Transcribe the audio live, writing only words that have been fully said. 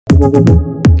Hello,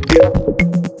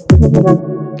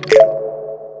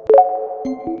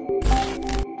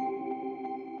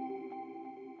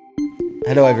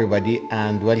 everybody,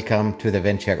 and welcome to the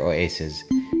Venture Oasis.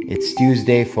 It's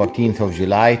Tuesday, 14th of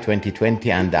July,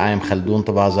 2020, and I am Khaldoon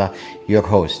Tabaza, your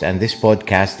host. And this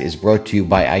podcast is brought to you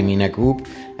by Imina Group,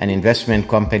 an investment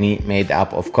company made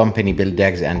up of company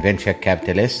builders and venture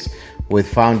capitalists with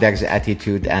founders'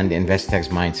 attitude and investors'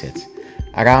 mindsets.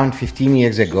 Around 15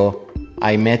 years ago,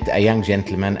 I met a young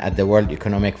gentleman at the World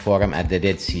Economic Forum at the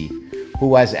Dead Sea who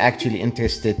was actually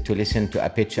interested to listen to a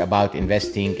pitch about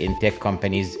investing in tech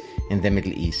companies in the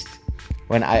Middle East.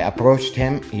 When I approached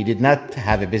him, he did not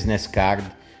have a business card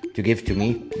to give to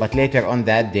me, but later on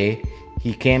that day,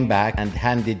 he came back and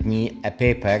handed me a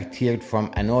paper teared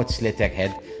from a notes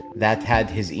letterhead that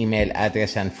had his email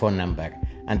address and phone number,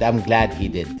 and I'm glad he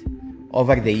did.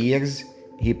 Over the years,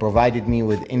 he provided me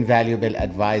with invaluable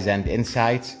advice and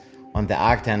insights on the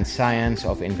art and science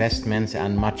of investments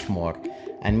and much more,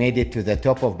 and made it to the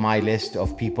top of my list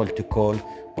of people to call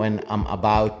when I'm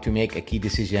about to make a key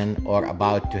decision or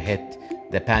about to hit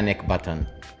the panic button.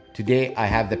 Today, I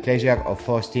have the pleasure of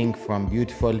hosting from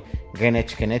beautiful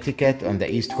Greenwich, Connecticut on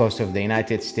the east coast of the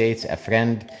United States, a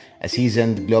friend, a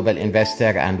seasoned global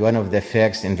investor, and one of the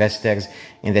first investors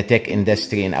in the tech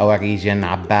industry in our region,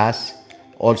 Abbas,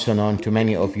 also known to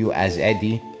many of you as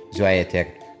Eddie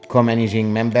Zoeter,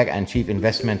 co-managing member and chief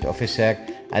investment officer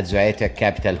at Zoeter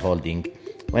Capital Holding.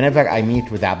 Whenever I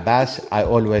meet with Abbas, I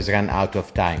always run out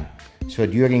of time. So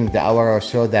during the hour or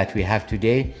so that we have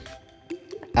today,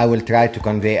 I will try to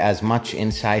convey as much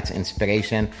insights,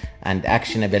 inspiration, and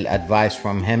actionable advice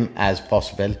from him as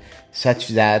possible, such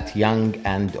that young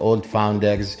and old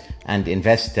founders and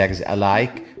investors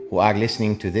alike who are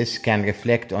listening to this can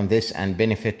reflect on this and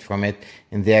benefit from it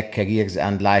in their careers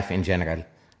and life in general.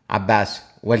 Abbas,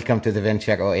 welcome to the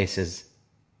Venture Oasis.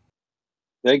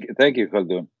 Thank you,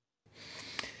 Khaldoon.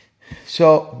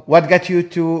 So, what got you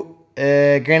to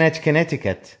Greenwich,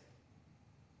 Connecticut?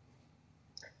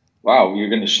 Wow, you're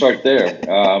going to start there.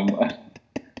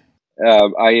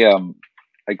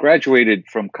 I graduated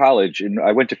from college, and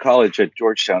I went to college at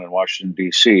Georgetown in Washington,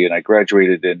 D.C., and I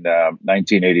graduated in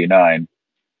 1989,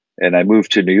 and I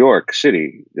moved to New York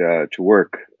City to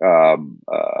work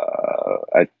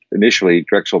at initially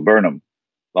Drexel Burnham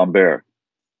Lambert.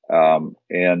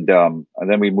 And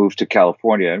then we moved to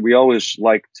California, and we always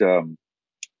liked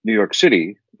New York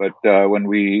City. But when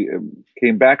we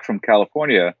came back from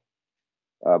California,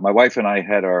 my wife and I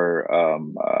had our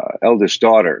eldest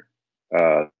daughter,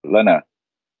 Lena,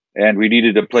 and we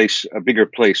needed a bigger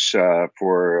place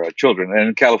for children. And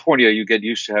in California, you get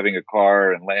used to having a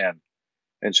car and land.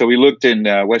 And so we looked in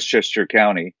Westchester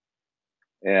County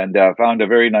and found a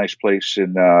very nice place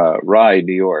in Rye,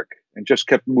 New York, and just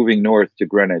kept moving north to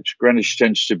Greenwich. Greenwich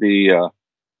tends to be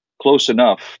close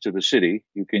enough to the city.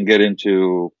 You can get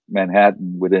into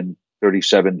Manhattan within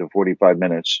 37 to 45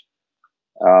 minutes,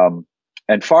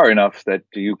 and far enough that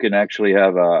you can actually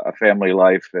have a family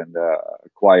life and a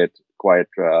quiet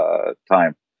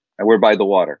time. And we're by the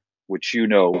water, which you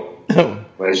know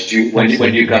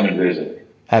when you come and visit.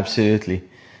 Absolutely.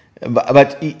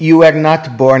 But you were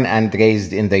not born and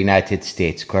raised in the United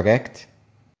States, correct?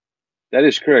 That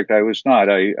is correct. I was not.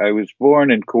 I was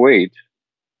born in Kuwait.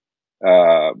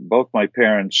 Both my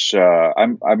parents,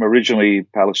 I'm originally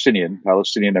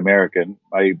Palestinian American.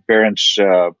 My parents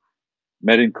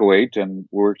met in Kuwait and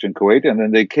worked in Kuwait, and then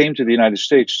they came to the United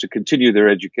States to continue their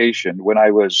education when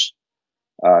I was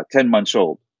 10 months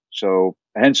old. So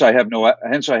hence I have no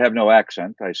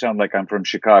accent. I sound like I'm from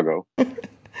Chicago.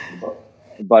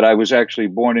 But I was actually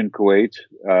born in Kuwait,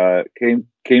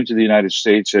 came to the United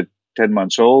States at 10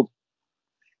 months old,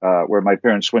 where my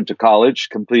parents went to college,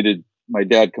 my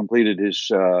dad completed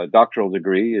his doctoral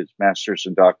degree, his master's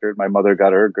and doctorate. My mother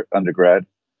got her undergrad.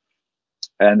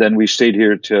 And then we stayed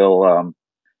here till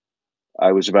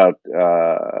I was about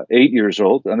 8 years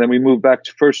old. And then we moved back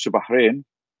first to Bahrain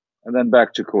and then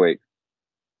back to Kuwait.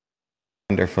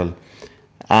 Wonderful.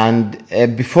 And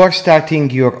before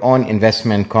starting your own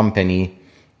investment company,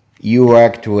 you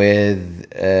worked with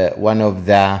one of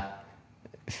the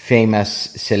famous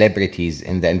celebrities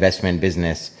in the investment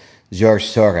business, George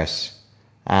Soros.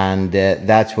 And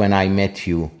that's when I met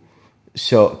you.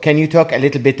 So can you talk a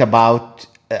little bit about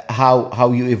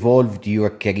how you evolved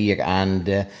your career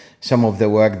and some of the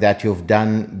work that you've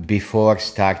done before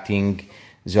starting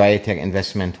Zoeter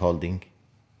Investment Holding?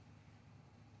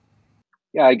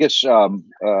 Yeah, I guess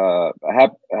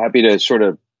happy to sort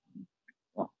of.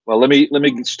 Well, let me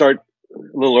start a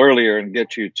little earlier and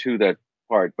get you to that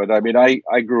part. But I mean,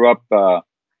 I grew up,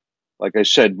 like I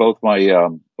said, both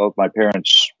my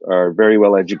parents are very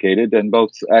well educated, and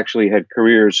both actually had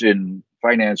careers in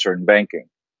finance or in banking.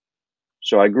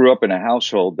 So I grew up in a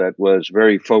household that was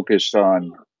very focused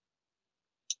on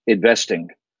investing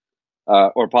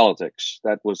or politics.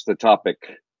 That was the topic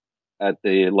at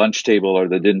the lunch table or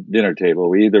the dinner table.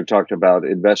 We either talked about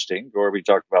investing or we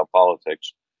talked about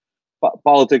politics.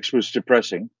 Politics was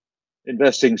depressing.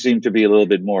 Investing seemed to be a little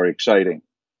bit more exciting.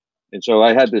 And so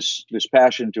I had this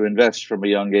passion to invest from a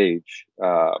young age,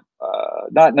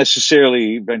 not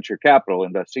necessarily venture capital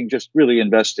investing, just really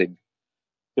investing.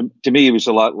 To me, it was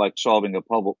a lot like solving a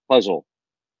puzzle,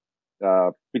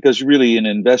 because really in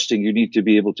investing, you need to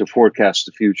be able to forecast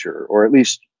the future, or at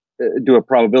least do a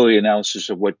probability analysis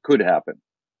of what could happen.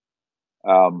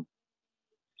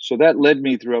 So that led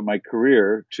me throughout my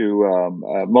career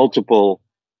to multiple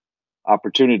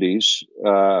opportunities,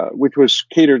 which was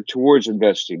catered towards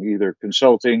investing, either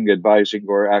consulting, advising,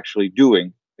 or actually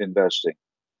doing investing.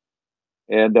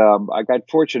 And I got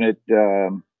fortunate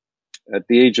at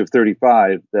the age of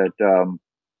 35 that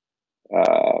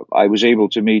I was able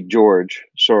to meet George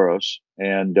Soros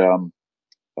and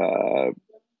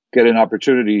get an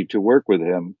opportunity to work with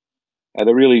him at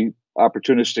a really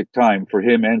opportunistic time for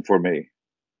him and for me.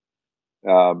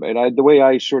 And the way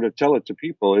I sort of tell it to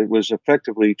people, it was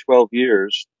effectively 12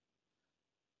 years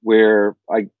where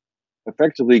I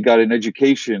effectively got an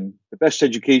education, the best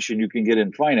education you can get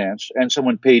in finance, and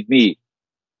someone paid me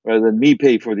rather than me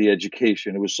pay for the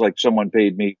education. It was like someone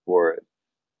paid me for it.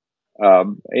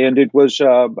 And it was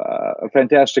a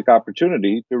fantastic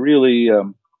opportunity to really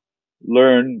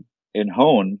learn and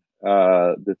hone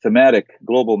the thematic,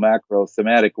 global macro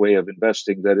thematic way of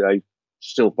investing that I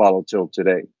still follow till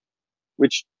today,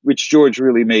 which George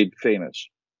really made famous.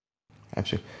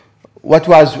 Absolutely. What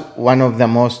was one of the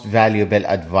most valuable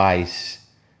advice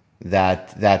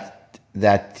that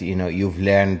you've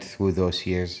learned through those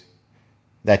years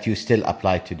that you still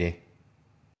apply today?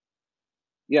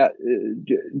 Yeah,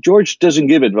 George doesn't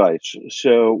give advice.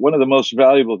 So one of the most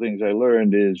valuable things I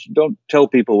learned is don't tell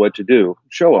people what to do,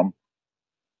 show them,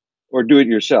 or do it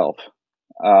yourself.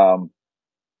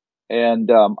 And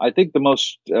I think the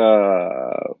most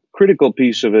critical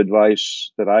piece of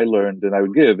advice that I learned and I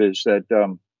would give is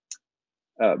that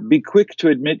be quick to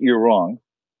admit you're wrong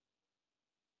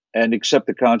and accept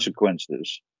the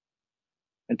consequences,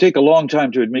 and take a long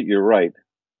time to admit you're right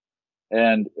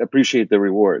and appreciate the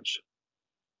rewards.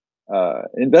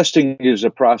 Investing is a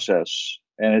process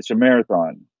and it's a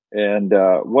marathon, and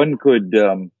one could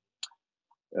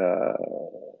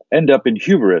end up in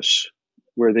hubris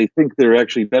where they think they're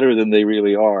actually better than they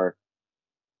really are,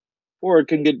 or it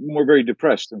can get very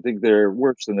depressed and think they're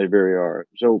worse than they really are.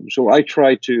 So I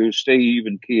try to stay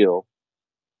even keel,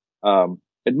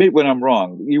 admit when I'm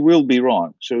wrong. You will be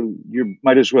wrong, so you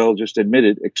might as well just admit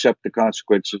it, accept the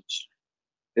consequences.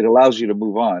 It allows you to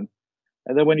move on,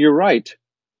 and then when you're right,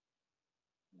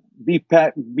 be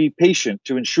patient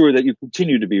to ensure that you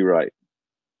continue to be right.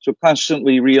 So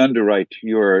constantly re-underwrite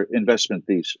your investment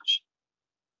thesis.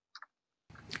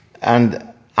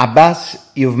 And Abbas,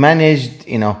 you've managed,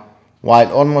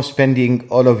 while almost spending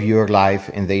all of your life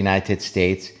in the United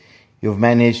States, you've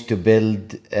managed to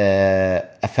build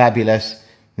a fabulous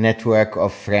network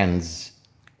of friends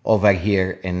over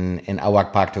here in our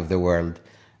part of the world.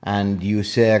 And you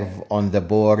serve on the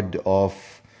board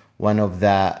of one of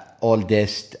the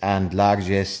oldest and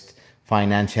largest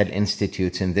financial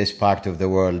institutes in this part of the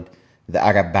world, the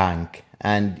Arab Bank.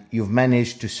 And you've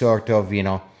managed to sort of,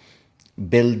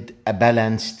 build a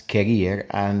balanced career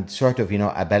and sort of,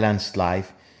 a balanced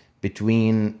life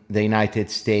between the United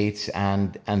States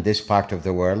and this part of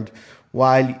the world,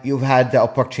 while you've had the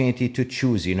opportunity to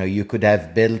choose. You could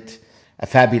have built a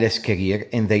fabulous career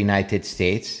in the United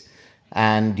States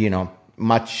and,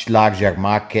 much larger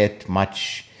market,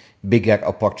 much bigger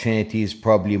opportunities,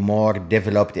 probably more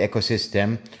developed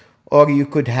ecosystem, or you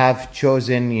could have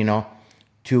chosen,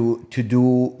 to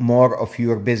do more of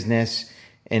your business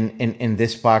in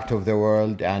this part of the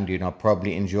world and,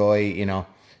 probably enjoy,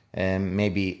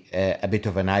 maybe a bit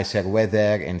of a nicer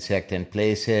weather in certain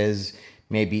places,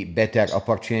 maybe better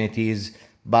opportunities.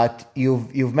 But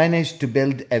you've managed to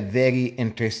build a very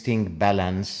interesting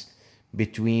balance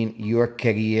between your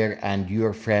career and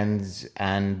your friends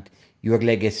and your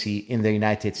legacy in the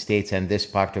United States and this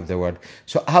part of the world.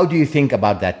 So how do you think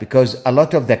about that? Because a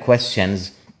lot of the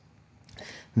questions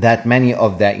that many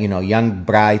of the, young,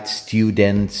 bright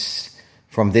students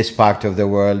from this part of the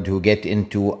world who get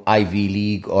into Ivy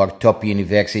League or top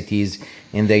universities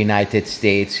in the United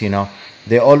States,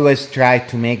 they always try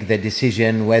to make the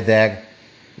decision whether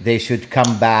they should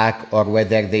come back or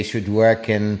whether they should work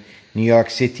in New York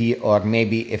City, or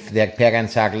maybe if their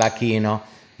parents are lucky,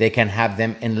 they can have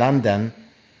them in London.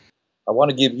 I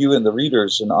want to give you and the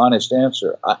readers an honest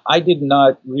answer. I did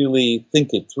not really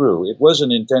think it through. It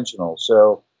wasn't intentional.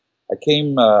 So I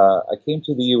came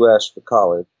to the U.S. for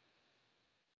college.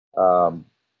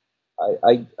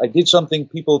 I did something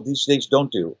people these days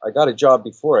don't do. I got a job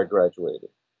before I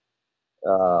graduated.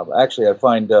 Actually, I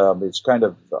find it's kind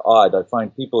of odd. I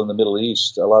find people in the Middle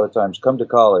East a lot of times come to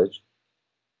college,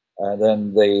 and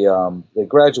then they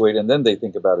graduate, and then they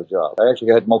think about a job. I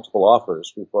actually had multiple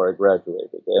offers before I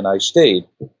graduated, and I stayed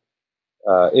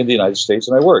in the United States,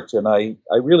 and I worked. And I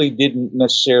really didn't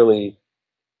necessarily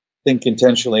think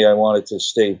intentionally I wanted to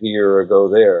stay here or go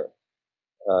there.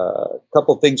 A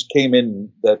couple of things came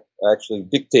in that actually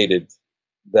dictated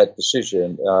that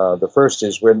decision. The first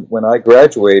is when I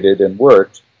graduated and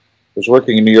worked, I was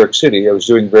working in New York City. I was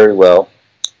doing very well.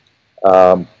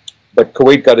 But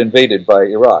Kuwait got invaded by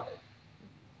Iraq.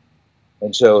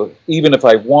 And so even if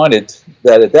I wanted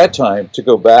that at that time to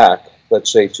go back, let's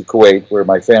say to Kuwait where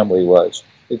my family was,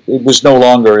 it was no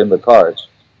longer in the cards.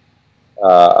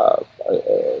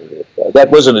 That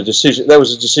wasn't a decision. That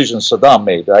was a decision Saddam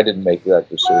made. I didn't make that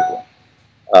decision.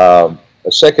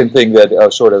 A second thing that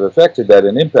sort of affected that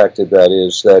and impacted that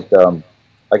is that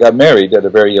I got married at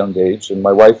a very young age, and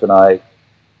my wife and I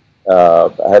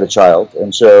had a child.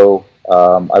 And so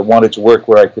I wanted to work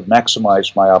where I could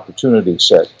maximize my opportunity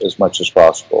set as much as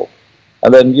possible.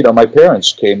 And then, my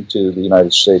parents came to the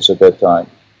United States at that time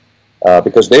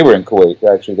because they were in Kuwait.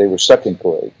 Actually, they were stuck in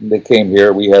Kuwait. And they came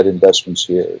here. We had investments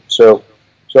here. So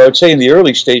I would say in the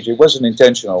early stage, it wasn't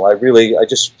intentional.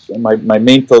 My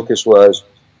main focus was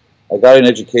I got an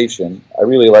education. I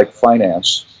really like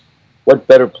finance. What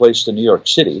better place than New York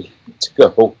City to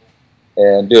go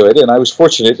and do it? And I was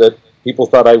fortunate that people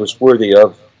thought I was worthy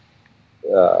of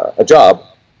a job.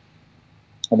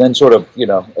 And then sort of,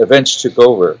 events took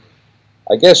over.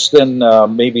 I guess then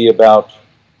maybe about,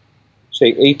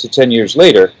 say, 8 to 10 years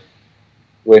later,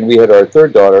 when we had our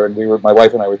third daughter, and my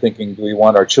wife and I were thinking, do we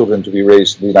want our children to be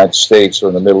raised in the United States or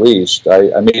in the Middle East?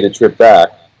 I made a trip back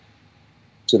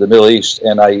to the Middle East,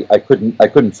 and I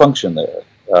couldn't function there.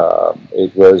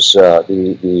 It was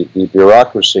the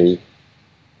bureaucracy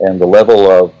and the level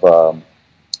of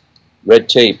red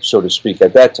tape, so to speak,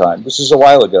 at that time. This is a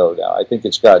while ago now. I think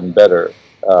it's gotten better.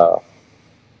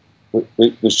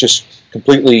 It was just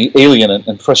completely alien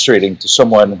and frustrating to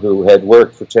someone who had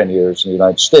worked for 10 years in the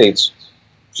United States,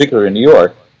 particularly in New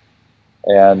York,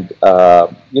 and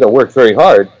worked very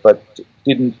hard, but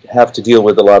didn't have to deal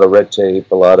with a lot of red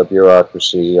tape, a lot of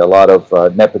bureaucracy, a lot of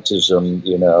nepotism,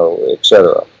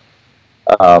 etc.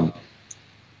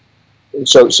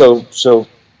 So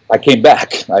I came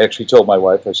back. I actually told my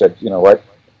wife, I said, you know what,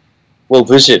 we'll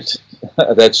visit.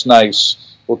 That's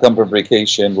nice. We'll come for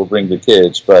vacation. We'll bring the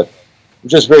kids. But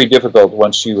it's just very difficult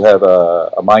once you have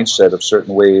a mindset of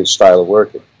certain ways, style of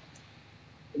working.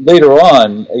 Later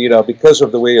on, because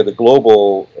of the way of the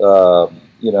global,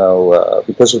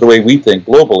 because of the way we think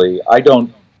globally, I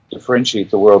don't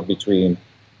differentiate the world between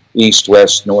East,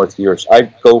 West, North, Europe. I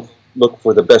go look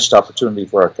for the best opportunity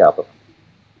for our capital.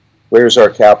 Where's our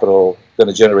capital going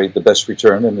to generate the best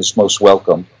return and is most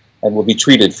welcome and will be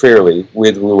treated fairly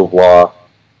with rule of law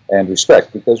and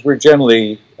respect? Because we're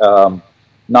generally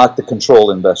not the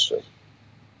control investor.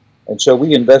 And so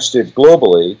we invested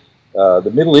globally.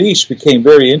 The Middle East became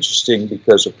very interesting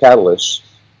because of catalysts.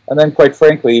 And then, quite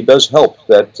frankly, it does help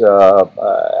that,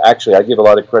 actually, I give a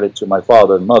lot of credit to my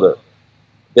father and mother.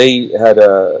 They had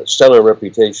a stellar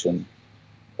reputation,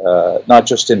 not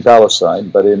just in Palestine,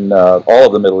 but in all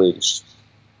of the Middle East.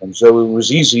 And so it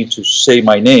was easy to say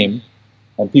my name,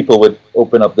 and people would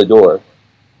open up the door.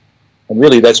 And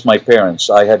really, that's my parents.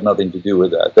 I had nothing to do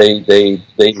with that. They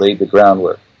laid the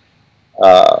groundwork.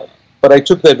 But I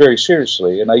took that very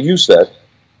seriously, and I used that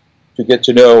to get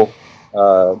to know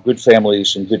good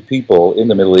families and good people in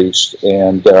the Middle East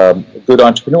and good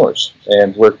entrepreneurs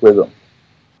and work with them.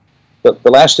 But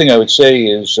the last thing I would say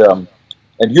is, and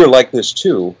you're like this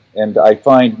too, and I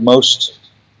find most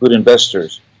good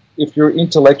investors, if you're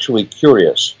intellectually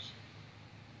curious,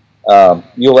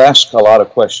 you'll ask a lot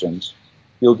of questions,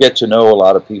 you'll get to know a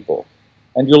lot of people,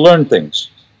 and you'll learn things.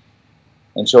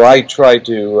 And so I try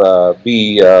to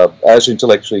be as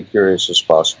intellectually curious as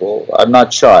possible. I'm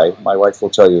not shy. My wife will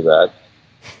tell you that.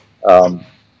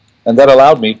 And that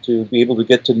allowed me to be able to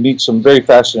get to meet some very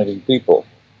fascinating people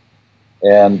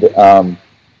and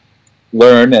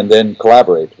learn and then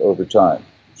collaborate over time.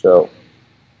 So,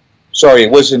 sorry,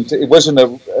 it wasn't a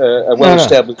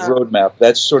well-established roadmap.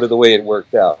 That's sort of the way it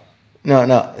worked out.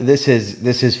 No, this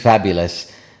is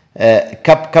fabulous.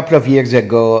 Couple of years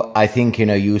ago, I think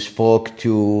you spoke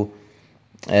to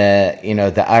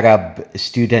the Arab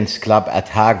Students Club at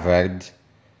Harvard,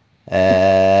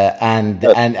 and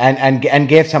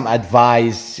gave some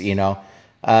advice,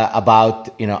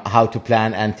 about how to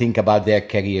plan and think about their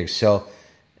careers. So,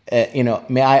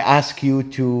 may I ask you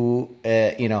to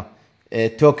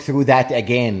talk through that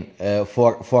again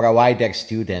for a wider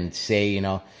student, say,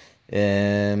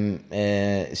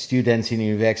 students in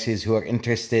universities who are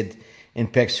interested in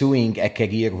pursuing a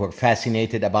career, who are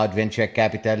fascinated about venture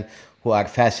capital, who are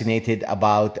fascinated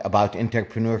about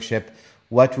entrepreneurship.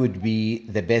 What would be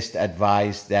the best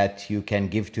advice that you can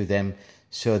give to them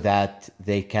so that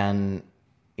they can,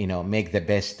 make the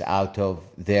best out of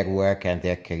their work and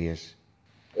their careers?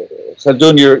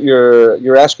 Khaldoon,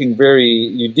 you're asking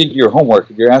you did your homework.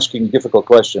 You're asking difficult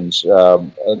questions.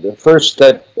 The first,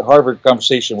 that Harvard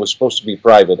conversation was supposed to be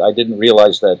private. I didn't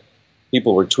realize that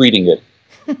people were tweeting it.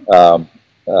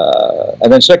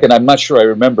 And then second, I'm not sure I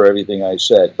remember everything I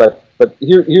said, but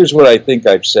here's what I think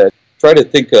I've said. Try to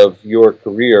think of your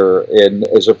career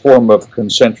as a form of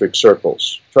concentric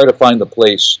circles. Try to find the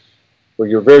place where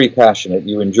you're very passionate,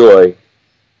 you enjoy,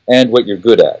 and what you're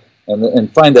good at,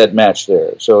 and find that match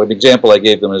there. So an example I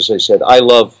gave them is I said, I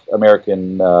love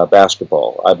American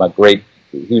basketball. I'm a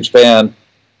huge fan.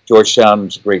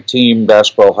 Georgetown's a great team,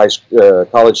 basketball,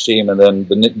 college team, and then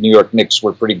the New York Knicks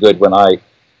were pretty good when I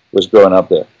was growing up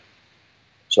there.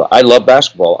 So I love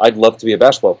basketball. I'd love to be a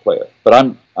basketball player, but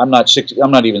I'm not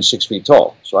even 6 feet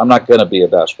tall, so I'm not going to be a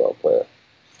basketball player.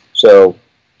 So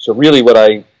really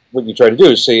what you try to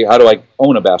do is say, how do I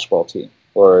own a basketball team?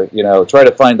 Or, try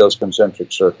to find those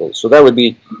concentric circles. So that would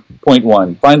be point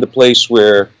one. Find the place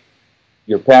where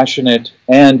you're passionate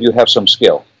and you have some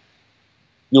skill.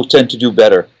 You'll tend to do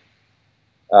better.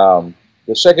 The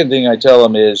second thing I tell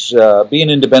them is be an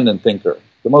independent thinker.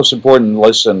 The most important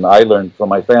lesson I learned from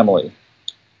my family,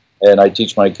 and I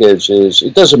teach my kids, is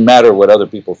it doesn't matter what other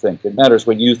people think. It matters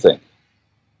what you think.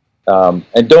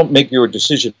 And don't make your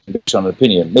decision based on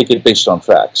opinion. Make it based on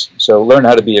facts. So learn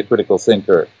how to be a critical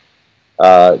thinker.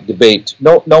 Debate.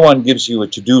 No one gives you a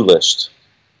to-do list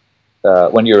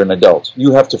when you're an adult.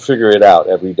 You have to figure it out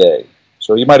every day.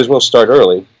 So you might as well start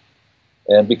early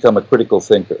and become a critical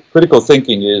thinker. Critical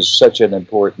thinking is such an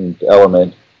important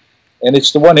element, and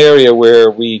it's the one area where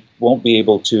we won't be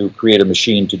able to create a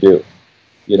machine to do.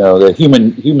 The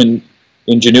human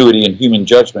ingenuity and human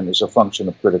judgment is a function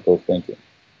of critical thinking.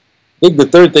 I think the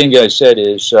third thing I said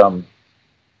is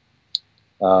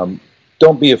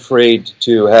don't be afraid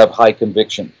to have high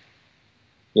conviction.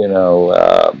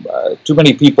 Too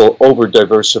many people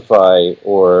over-diversify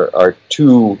or are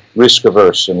too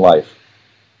risk-averse in life.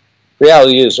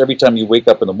 Reality is, every time you wake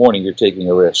up in the morning, you're taking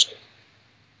a risk.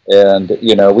 And,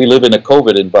 we live in a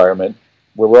COVID environment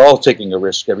where we're all taking a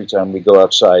risk every time we go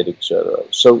outside, etc.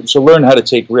 So learn how to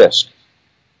take risk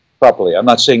properly. I'm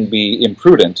not saying be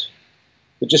imprudent,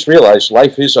 but just realize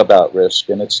life is about risk,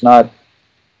 and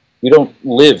you don't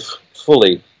live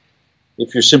fully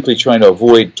if you're simply trying to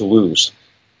avoid to lose.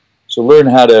 So learn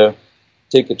how to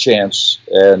take a chance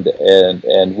and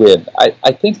win.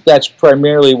 I think that's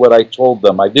primarily what I told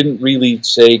them. I didn't really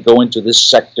say go into this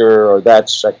sector or that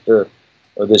sector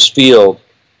or this field.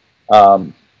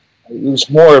 It was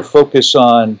more a focus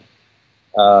on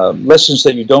lessons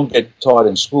that you don't get taught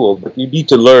in school, but you need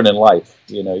to learn in life.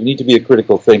 You need to be a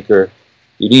critical thinker.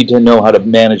 You need to know how to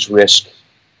manage risk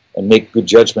and make good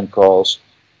judgment calls.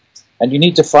 And you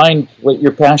need to find what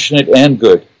you're passionate and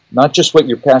good, not just what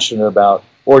you're passionate about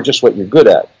or just what you're good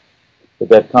at, but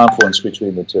that confluence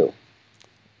between the two.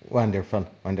 Wonderful.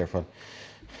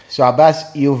 So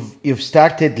Abbas, you've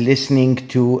started listening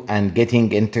to and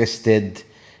getting interested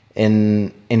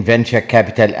in venture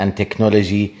capital and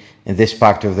technology in this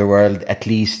part of the world at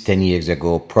least 10 years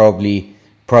ago, probably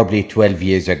 12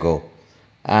 years ago.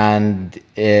 And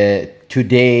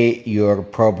today you're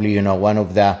probably, one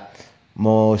of the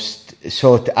most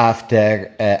sought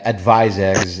after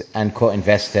advisors and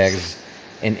co-investors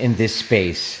in this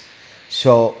space.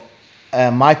 So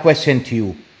my question to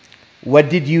you, what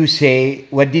did you see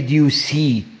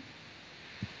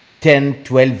 10,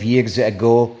 12 years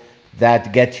ago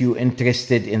that get you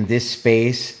interested in this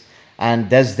space? And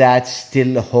does that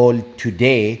still hold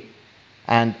today?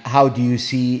 And how do you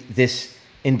see this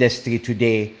industry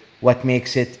today? What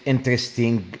makes it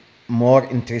interesting, more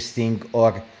interesting,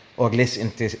 or less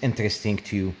interesting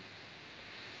to you?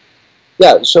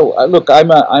 Yeah, so look,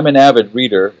 I'm an avid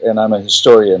reader and I'm a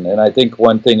historian, and I think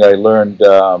one thing I learned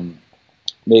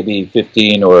maybe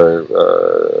 15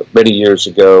 or many years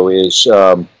ago is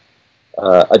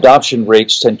adoption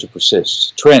rates tend to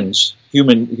persist. Trends,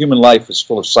 human life is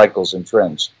full of cycles and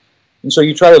trends, and so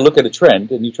you try to look at a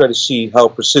trend and you try to see how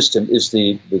persistent is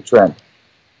the trend.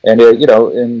 And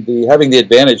in the having the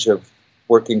advantage of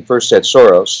working first at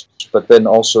Soros, but then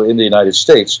also in the United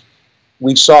States,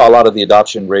 we saw a lot of the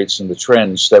adoption rates and the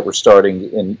trends that were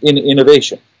starting in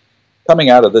innovation coming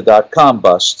out of the dot-com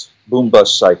boom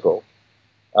bust cycle.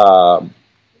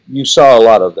 You saw a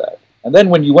lot of that. And then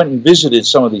when you went and visited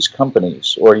some of these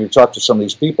companies or you talked to some of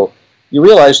these people, you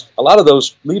realized a lot of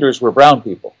those leaders were brown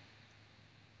people.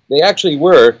 They actually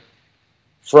were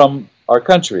from our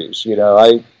countries.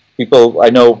 I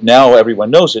know now everyone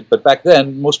knows it, but back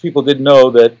then most people didn't know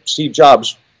that Steve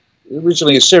Jobs,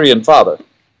 originally a Syrian father.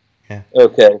 Yeah.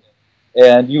 Okay.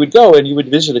 And you would go and you would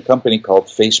visit a company called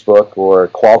Facebook or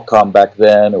Qualcomm back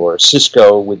then or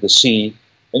Cisco with the C,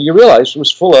 and you realize it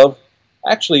was full of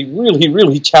actually really,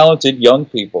 really talented young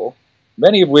people,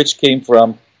 many of which came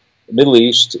from the Middle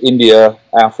East, India,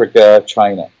 Africa,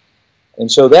 China. And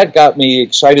so that got me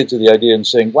excited to the idea and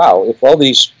saying, wow, if all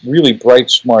these really bright,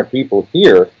 smart people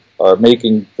here are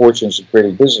making fortunes and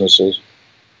creating businesses,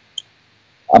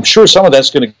 I'm sure some of that's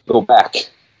going to go back.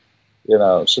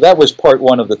 So that was part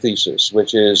one of the thesis,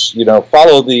 which is,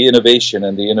 follow the innovation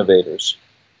and the innovators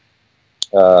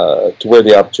to where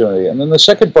the opportunity. And then the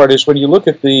second part is when you look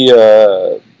at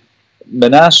the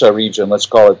Manasa region, let's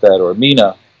call it that, or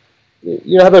MENA,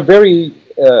 you have a very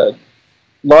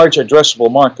large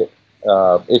addressable market.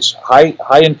 It's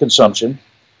high in consumption.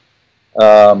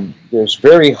 There's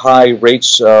very high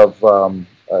rates of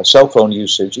cell phone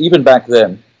usage, even back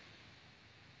then.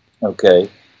 Okay.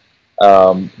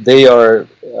 They are,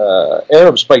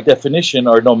 Arabs by definition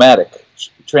are nomadic,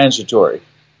 transitory.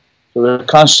 So they're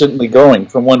constantly going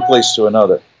from one place to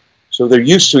another. So they're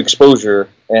used to exposure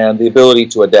and the ability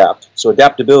to adapt. So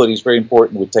adaptability is very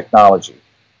important with technology.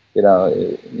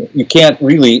 You can't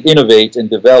really innovate and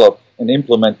develop and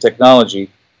implement technology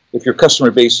if your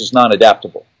customer base is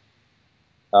non-adaptable.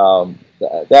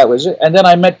 That was it. And then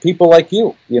I met people like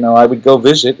you. I would go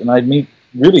visit and I'd meet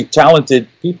really talented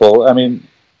people. I mean,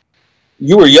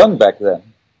 you were young back then.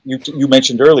 You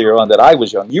mentioned earlier on that I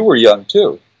was young. You were young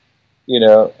too,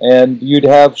 and you'd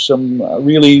have some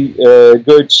really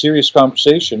good, serious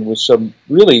conversation with some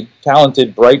really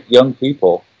talented, bright young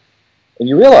people. And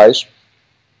you realize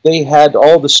they had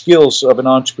all the skills of an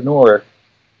entrepreneur,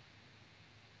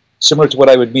 similar to what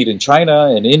I would meet in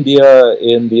China, in India,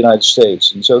 in the United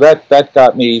States. And so that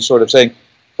got me sort of saying,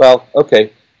 well,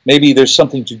 okay, maybe there's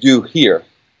something to do here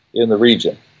in the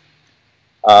region.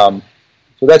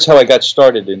 So that's how I got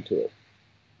started into it.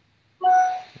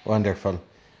 Wonderful.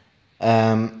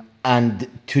 And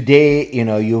today,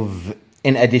 you've,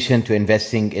 in addition to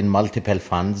investing in multiple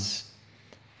funds,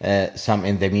 some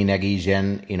in the MENA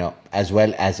region, as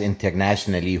well as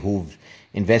internationally who've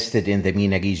invested in the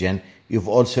MENA region, you've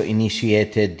also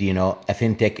initiated, a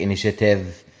fintech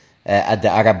initiative at the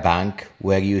Arab Bank,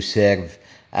 where you serve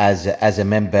as a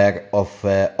member of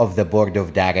the board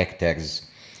of directors.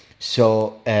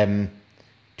 So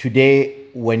today,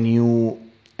 when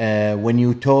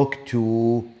you talk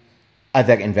to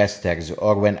other investors,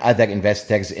 or when other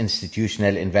investors,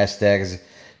 institutional investors,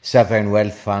 sovereign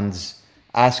wealth funds,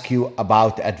 ask you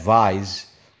about advice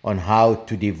on how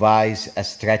to devise a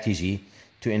strategy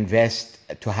to invest,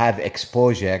 to have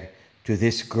exposure to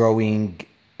this growing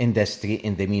industry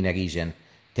in the MENA region,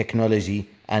 technology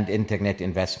and internet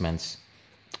investments,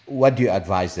 what do you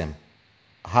advise them?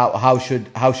 How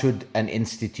should an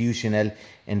institutional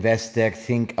investor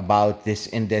think about this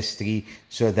industry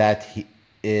so that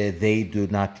they do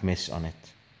not miss on it?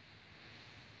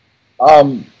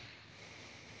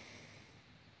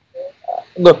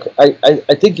 Look,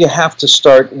 I think you have to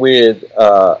start with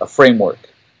a framework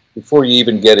before you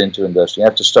even get into investing. You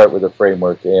have to start with a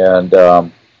framework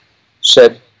and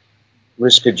set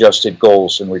risk-adjusted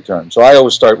goals and returns. So I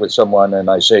always start with someone and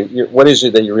I say, what is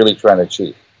it that you're really trying to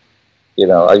achieve?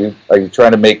 Are you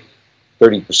trying to make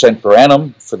 30% per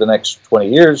annum for the next 20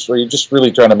 years, or are you just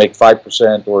really trying to make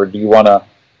 5%, or do you want to,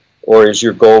 or is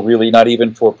your goal really not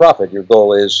even for profit? Your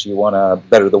goal is you want to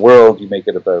better the world, you make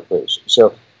it a better place.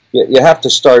 So you have to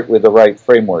start with the right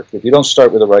framework. If you don't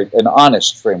start with an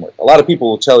honest framework, a lot of people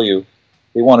will tell you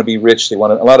they want to be rich. A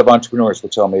lot of entrepreneurs will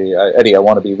tell me, Eddie, I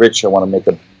want to be rich. I want to make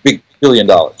a big $1 billion.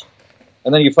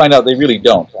 And then you find out they really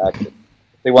don't, actually.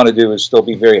 What they want to do is still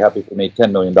be very happy if they made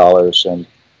 $10 million and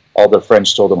all their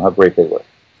friends told them how great they were.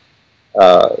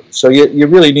 So you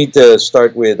really need to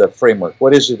start with a framework.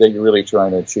 What is it that you're really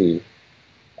trying to achieve?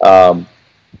 And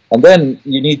then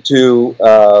you need to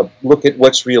look at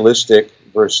what's realistic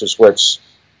versus what's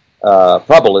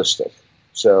probabilistic.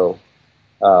 So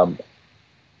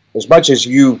as much as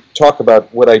you talk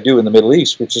about what I do in the Middle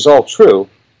East, which is all true,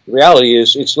 the reality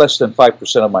is it's less than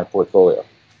 5% of my portfolio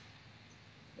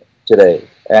today.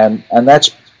 And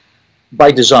that's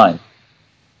by design.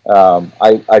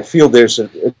 I feel there's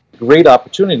a great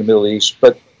opportunity in the Middle East,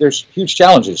 but there's huge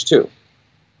challenges too.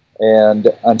 And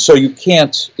so you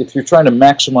can't, if you're trying to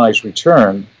maximize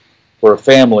return for a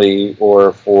family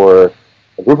or for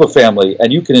a group of family,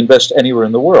 and you can invest anywhere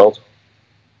in the world,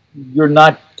 you're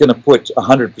not going to put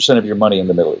 100% of your money in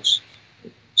the Middle East.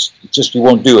 It's just, you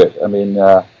won't do it. I mean,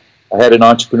 I had an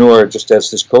entrepreneur just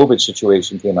as this COVID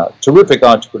situation came out. Terrific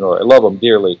entrepreneur. I love him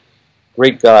dearly.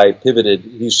 Great guy, pivoted.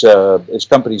 His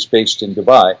company's based in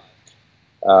Dubai.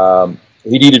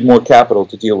 He needed more capital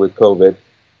to deal with COVID.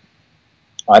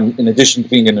 In addition to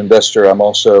being an investor, I'm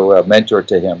also a mentor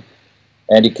to him.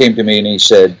 And he came to me and he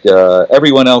said,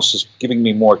 everyone else is giving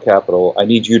me more capital. I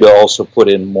need you to also put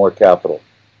in more capital.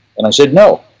 And I said,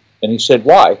 no. And he said,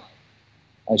 why?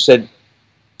 I said,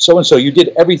 so-and-so, you did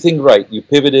everything right. You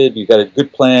pivoted, you got a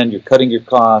good plan, you're cutting your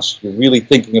costs, you're really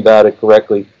thinking about it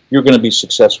correctly. You're going to be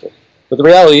successful. But the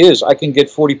reality is, I can get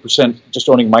 40% just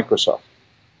owning Microsoft.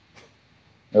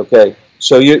 Okay?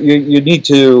 So you need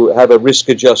to have a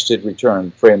risk-adjusted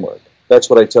return framework. That's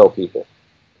what I tell people.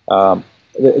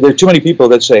 There are too many people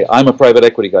that say, I'm a private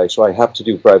equity guy, so I have to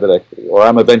do private equity, or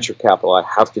I'm a venture capital, I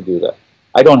have to do that.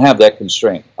 I don't have that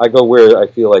constraint. I go where I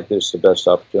feel like there's the best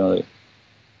opportunity.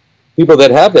 People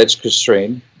that have that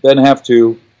constraint then have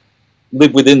to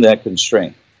live within that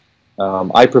constraint.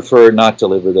 I prefer not to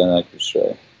live within that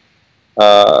constraint.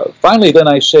 Finally, then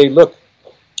I say, look,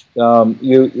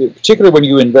 particularly when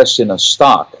you invest in a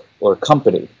stock or a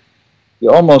company,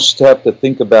 you almost have to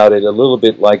think about it a little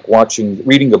bit like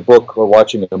reading a book or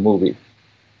watching a movie.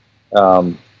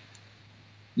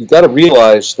 You've got to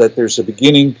realize that there's a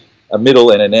beginning, a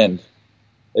middle, and an end.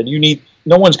 And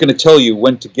no one's going to tell you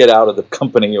when to get out of the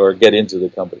company or get into the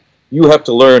company. You have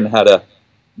to learn how to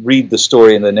read the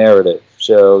story and the narrative.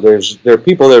 So there are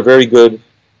people that are very good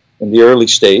in the early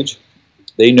stage.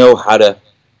 They know how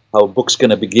a book's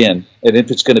going to begin and if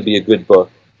it's going to be a good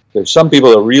book. There's some people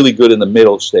that are really good in the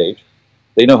middle stage.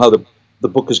 They know how the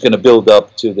book is going to build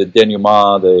up to the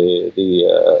denouement,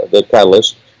 the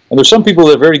catalyst. And there's some people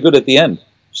that are very good at the end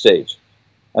stage.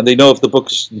 And they know if the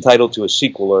book is entitled to a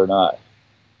sequel or not.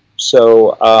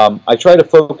 So I try to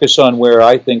focus on where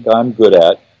I think I'm good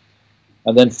at,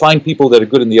 and then find people that are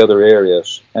good in the other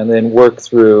areas, and then work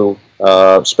through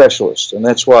specialists. And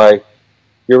that's why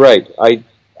you're right. I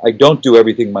don't do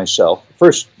everything myself.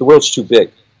 First, the world's too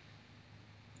big,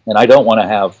 and I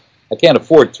can't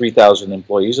afford 3,000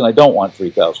 employees, and I don't want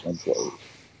 3,000 employees.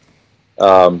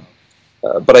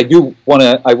 But I do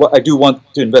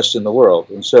want to invest in the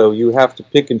world, and so you have to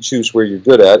pick and choose where you're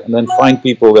good at, and then find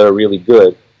people that are really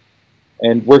good,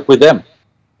 and work with them.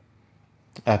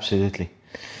 Absolutely.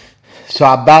 So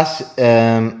Abbas,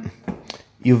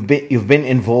 you've been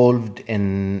involved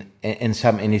in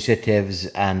some initiatives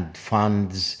and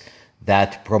funds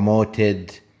that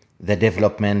promoted the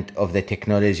development of the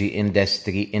technology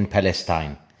industry in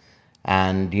Palestine,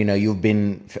 and you've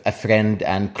been a friend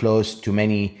and close to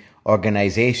many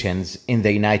organizations in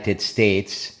the United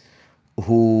States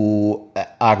who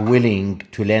are willing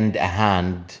to lend a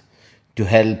hand to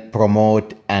help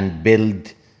promote and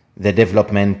build the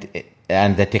development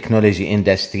and the technology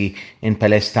industry in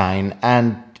Palestine,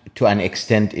 and to an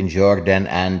extent in Jordan,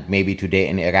 and maybe today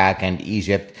in Iraq and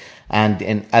Egypt and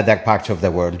in other parts of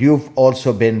the world. You've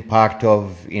also been part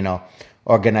of,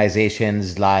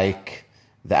 organizations like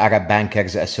the Arab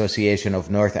Bankers Association of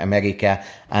North America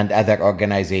and other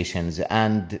organizations.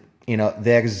 And,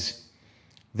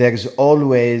 there's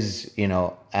always,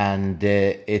 and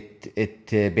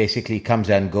it basically comes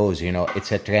and goes,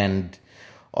 it's a trend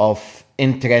of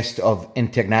interest of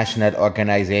international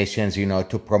organizations,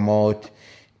 to promote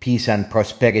peace and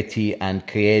prosperity and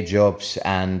create jobs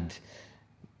and,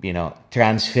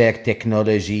 transfer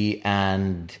technology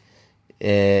and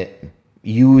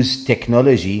use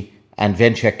technology and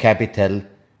venture capital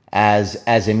as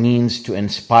a means to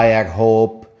inspire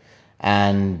hope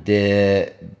and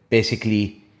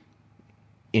basically,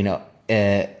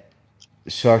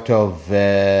 sort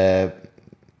of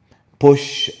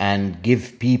push and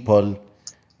give people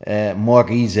more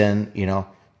reason,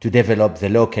 to develop the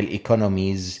local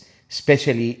economies,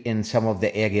 especially in some of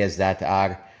the areas that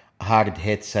are hard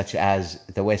hit, such as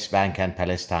the West Bank and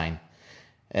Palestine.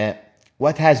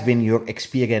 What has been your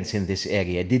experience in this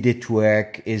area? Did it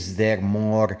work? Is there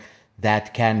more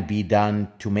that can be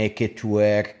done to make it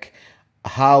work?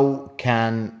 How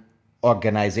can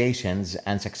organizations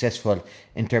and successful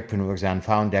entrepreneurs and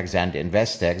founders and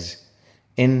investors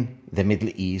in the Middle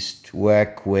East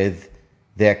work with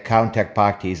their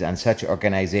counterparties and such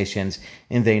organizations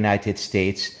in the United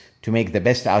States to make the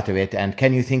best out of it? And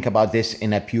can you think about this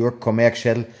in a pure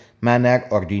commercial manner,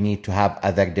 or do you need to have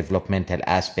other developmental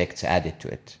aspects added to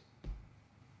it?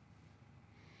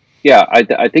 Yeah,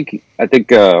 I think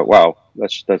wow,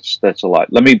 that's a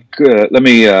lot. Let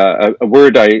me a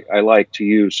word I like to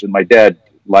use, and my dad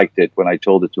liked it when I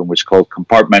told it to him, was called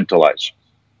compartmentalize.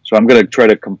 So I'm going to try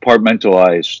to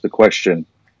compartmentalize the question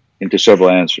into several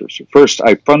answers. First,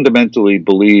 I fundamentally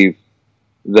believe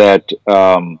that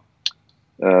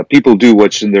people do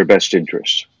what's in their best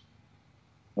interest.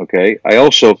 Okay. I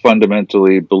also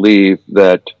fundamentally believe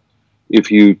that if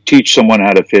you teach someone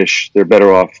how to fish, they're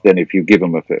better off than if you give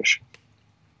them a fish.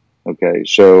 Okay.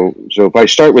 So if I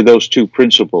start with those two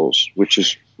principles, which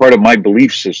is part of my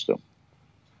belief system,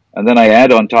 and then I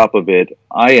add on top of it,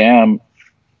 I am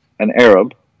an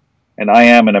Arab and I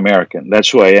am an American. That's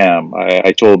who I am.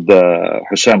 I told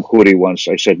Hassam Khoury once,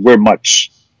 I said, we're mutts.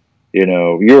 You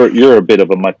know, you're a bit of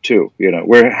a mutt too. You know,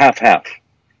 we're half-half.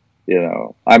 You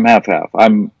know, I'm half-half.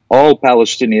 I'm all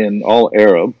Palestinian, all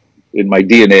Arab in my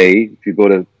DNA, if you go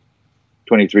to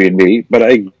 23andMe. But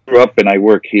I grew up and I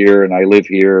work here and I live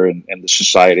here and the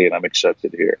society, and I'm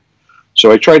accepted here.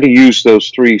 So I try to use those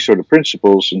three sort of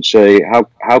principles and say,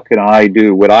 how can I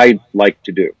do what I like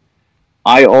to do?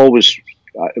 I always,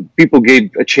 people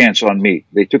gave a chance on me.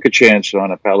 They took a chance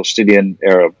on a Palestinian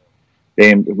Arab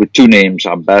named with two names,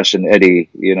 Abbas and Eddie,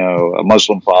 you know, a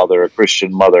Muslim father, a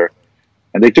Christian mother.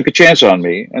 And they took a chance on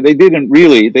me, and they didn't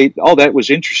really, all that was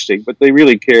interesting, but they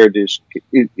really cared is,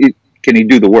 can he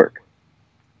do the work?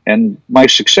 And my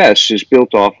success is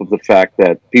built off of the fact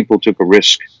that people took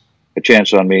a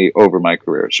chance on me over my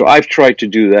career. So I've tried to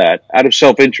do that out of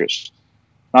self-interest,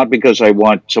 not because I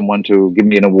want someone to give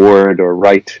me an award or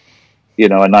write, you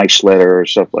know, a nice letter or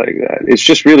stuff like that. It's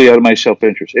just really out of my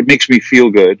self-interest. It makes me feel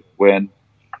good when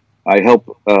I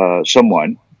help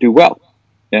someone do well.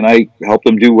 And I help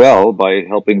them do well by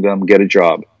helping them get a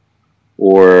job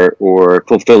or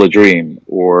fulfill a dream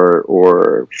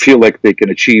or feel like they can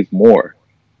achieve more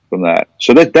from that.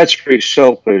 So that's very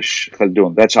selfish,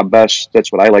 Khaldun. That's Abbas.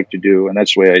 That's what I like to do, and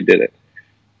that's the way I did it.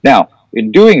 Now,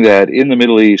 in doing that in the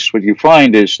Middle East, what you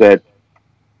find is that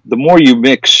the more you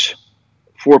mix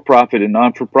for-profit and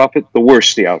non-for-profit, the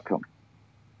worse the outcome.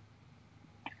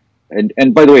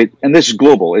 And by the way, and this is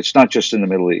global. It's not just in the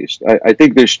Middle East. I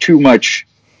think there's too much,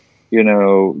 you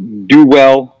know, do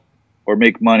well or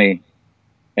make money,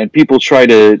 and people try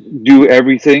to do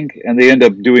everything and they end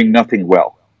up doing nothing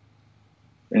well.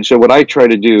 And so what I try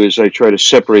to do is I try to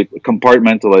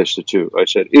compartmentalize the two. I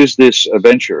said, is this a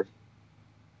venture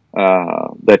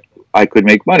that I could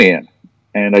make money in?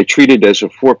 And I treat it as a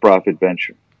for-profit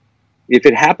venture. If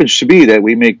it happens to be that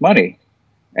we make money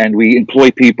and we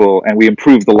employ people and we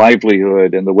improve the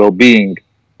livelihood and the well-being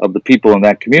of the people in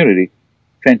that community,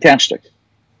 fantastic.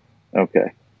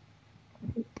 Okay.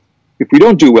 If we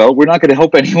don't do well, we're not going to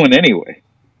help anyone anyway.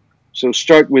 So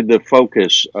start with the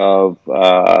focus of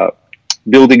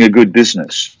building a good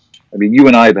business. I mean, you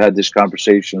and I have had this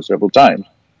conversation several times.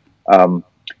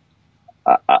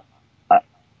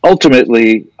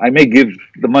 Ultimately, I may give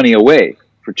the money away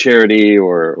for charity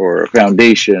or a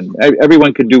foundation.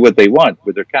 Everyone can do what they want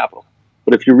with their capital.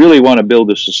 But if you really want to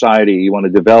build a society, you want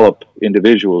to develop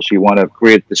individuals, you want to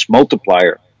create this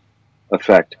multiplier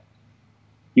effect,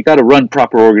 you got to run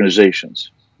proper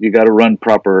organizations. You got to run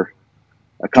proper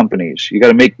companies. You got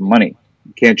to make money.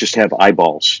 You can't just have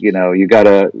eyeballs. You know, you got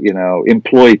to, you know,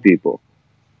 employ people.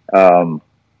 And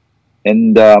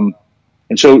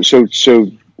so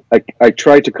I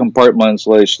try to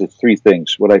compartmentalize the three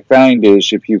things. What I find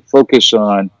is if you focus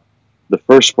on the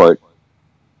first part,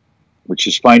 which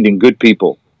is finding good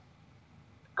people,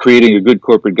 creating a good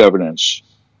corporate governance,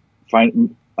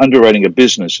 underwriting a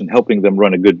business and helping them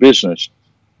run a good business,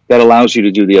 that allows you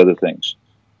to do the other things.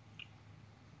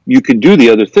 You can do the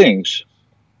other things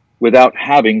without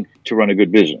having to run a good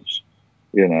business,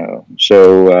 you know.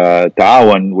 So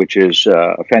Ta'awan, which is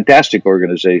a fantastic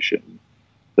organization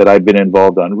that I've been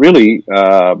involved on, really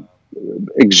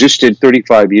existed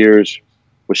 35 years,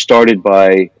 was started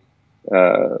by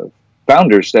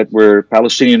founders that were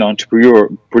Palestinian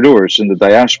entrepreneurs in the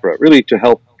diaspora, really to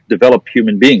help develop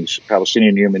human beings,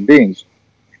 Palestinian human beings.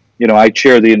 You know, I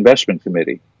chair the investment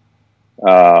committee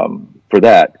for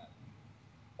that.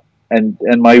 And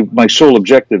my sole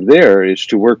objective there is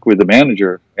to work with the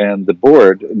manager and the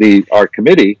board, our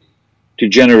committee, to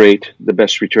generate the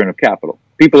best return of capital.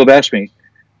 People have asked me,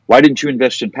 why didn't you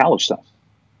invest in Palestine?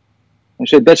 I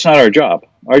said, that's not our job.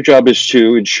 Our job is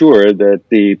to ensure that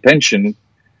the pension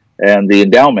and the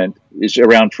endowment is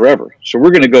around forever. So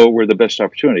we're going to go where the best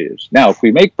opportunity is. Now, if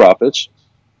we make profits,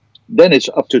 then it's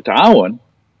up to Ta'awan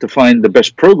to find the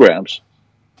best programs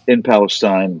in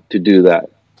Palestine to do that.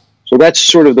 So that's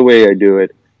sort of the way I do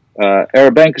it.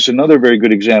 Arab Bank is another very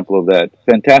good example of that.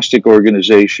 Fantastic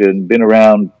organization, been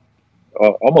around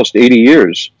almost 80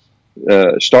 years.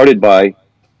 Started by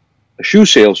a shoe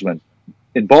salesman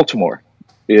in Baltimore,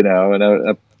 and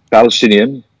a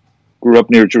Palestinian, grew up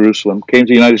near Jerusalem, came to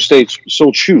the United States,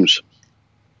 sold shoes,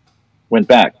 went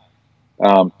back.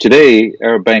 Today,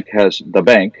 Arab Bank has the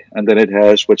bank, and then it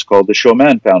has what's called the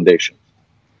Shoman Foundation.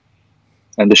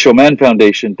 And the Shoman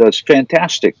Foundation does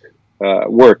fantastic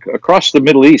work across the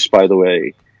Middle East, by the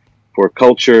way, for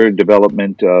culture,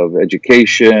 development of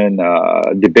education,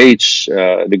 debates,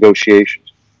 negotiations.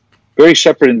 Very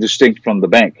separate and distinct from the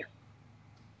bank,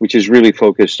 which is really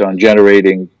focused on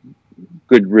generating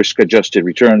good risk-adjusted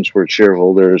returns for its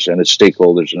shareholders and its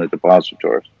stakeholders and its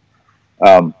depositors.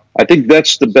 I think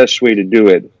that's the best way to do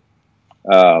it.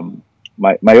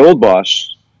 My old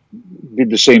boss did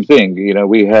the same thing.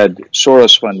 We had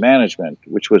Soros Fund Management,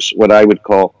 which was what I would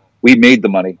call, we made the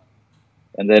money,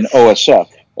 and then OSF,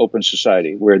 Open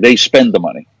Society, where they spend the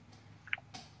money.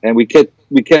 And we kept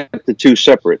the two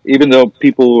separate, even though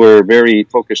people were very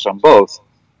focused on both.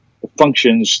 The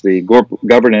functions, the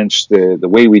governance, the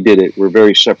way we did it were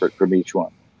very separate from each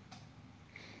one.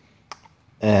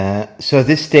 So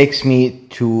this takes me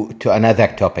to another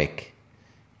topic,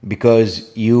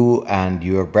 because you and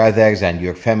your brothers and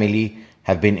your family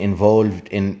have been involved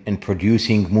in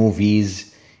producing movies.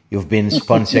 You've been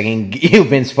sponsoring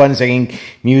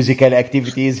musical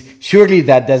activities. Surely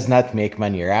that does not make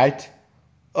money, right?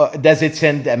 Does it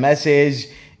send a message?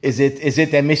 Is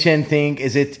it a mission thing?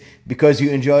 Is it because you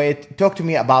enjoy it? Talk to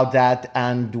me about that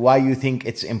and why you think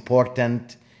it's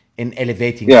important in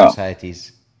elevating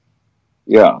societies.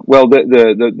 Yeah, well,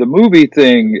 the movie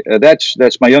thing,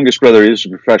 that's my youngest brother is a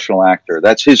professional actor.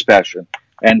 That's his passion.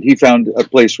 And he found a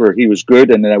place where he was good,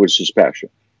 and that was his passion.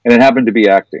 And it happened to be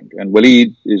acting. And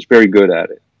Waleed is very good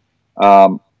at it.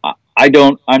 I'm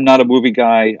not a movie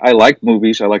guy. I like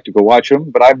movies. I like to go watch them.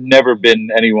 But I've never been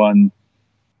anyone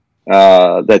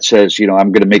that says,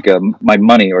 I'm going to make my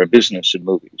money or a business in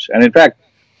movies. And in fact,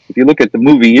 if you look at the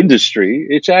movie industry,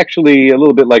 it's actually a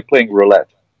little bit like playing roulette.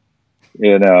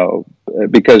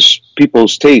 Because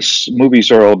people's tastes,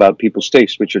 movies are all about people's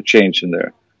tastes, which are changed in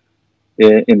there.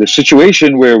 In the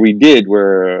situation where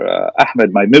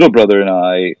Ahmed, my middle brother, and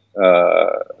I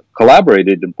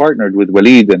collaborated and partnered with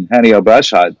Waleed and Hani Abu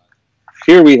Asad,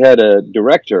 here we had a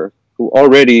director who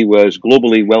already was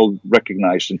globally well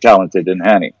recognized and talented in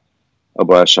Hani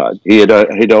Abu Asad. He had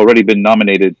already been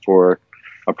nominated for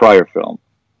a prior film.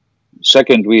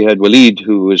 Second, we had Waleed,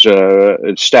 who was an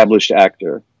established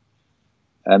actor.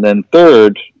 And then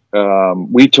third,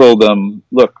 we told them,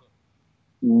 look,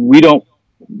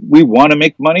 we want to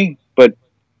make money, but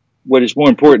what is more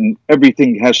important,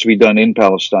 everything has to be done in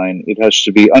Palestine. It has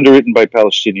to be underwritten by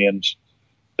Palestinians,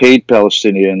 paid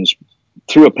Palestinians,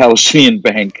 through a Palestinian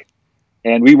bank.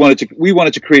 And we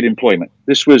wanted to create employment.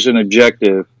 This was an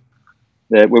objective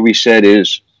that what we said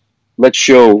is, let's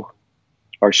show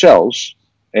ourselves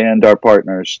and our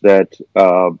partners that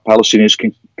Palestinians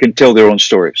can tell their own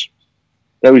stories.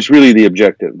 That was really the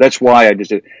objective. That's why I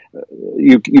just did.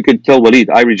 You can tell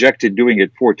Waleed, I rejected doing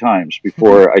it 4 times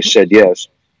before I said yes.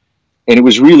 And it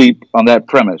was really on that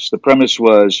premise. The premise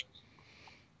was,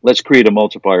 let's create a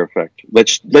multiplier effect.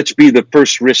 Let's be the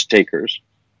first risk takers.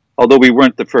 Although we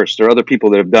weren't the first. There are other people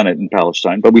that have done it in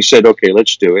Palestine. But we said, okay,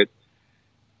 let's do it.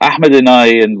 Ahmed and I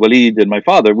and Waleed and my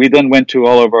father, we then went to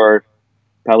all of our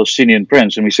Palestinian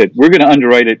friends and we said, we're going to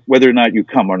underwrite it whether or not you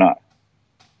come or not.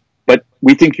 But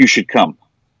we think you should come.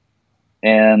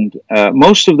 And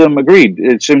most of them agreed.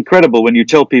 It's incredible when you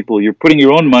tell people you're putting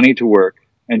your own money to work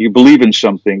and you believe in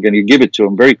something and you give it to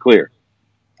them very clear.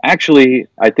 Actually,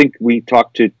 I think we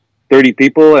talked to 30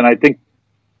 people and I think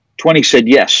 20 said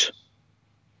yes.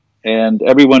 And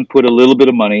everyone put a little bit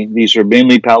of money. These are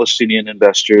mainly Palestinian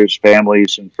investors,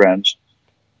 families, and friends.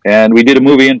 And we did a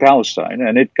movie in Palestine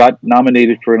and it got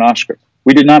nominated for an Oscar.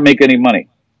 We did not make any money.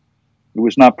 It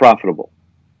was not profitable.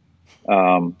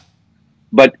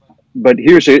 But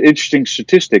here's an interesting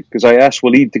statistic, because I asked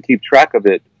Waleed to keep track of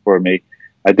it for me.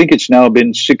 I think it's now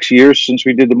been 6 years since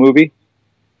we did the movie.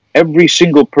 Every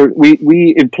single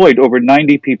we employed over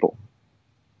 90 people.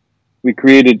 We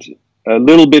created a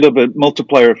little bit of a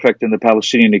multiplier effect in the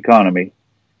Palestinian economy.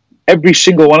 Every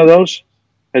single one of those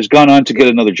has gone on to get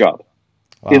another job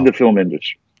in the film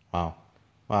industry. Wow.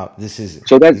 That's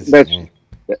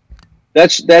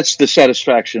the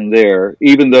satisfaction there,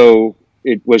 even though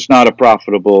it was not a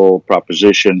profitable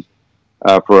proposition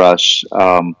for us.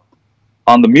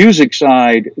 On the music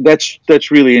side,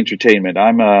 that's really entertainment.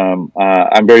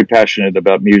 I'm very passionate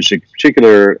about music,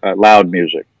 particular loud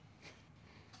music,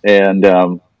 and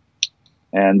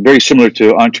And very similar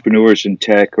to entrepreneurs in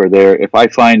tech, or there, if I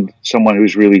find someone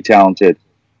who's really talented,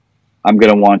 I'm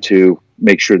going to want to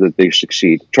make sure that they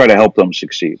succeed, try to help them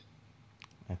succeed.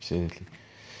 Absolutely.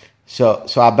 So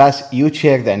Abbas, you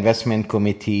chair the investment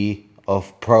committee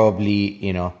of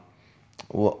probably,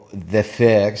 the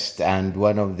first and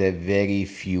one of the very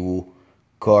few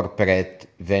corporate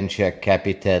venture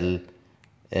capital,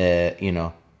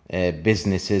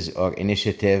 businesses or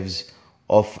initiatives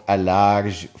of a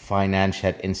large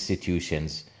financial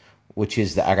institutions, which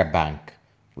is the Arab Bank,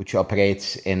 which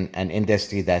operates in an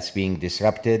industry that's being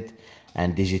disrupted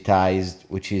and digitized,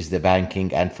 which is the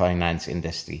banking and finance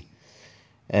industry.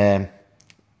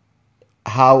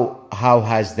 How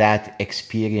has that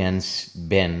experience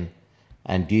been,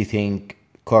 and do you think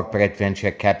corporate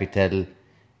venture capital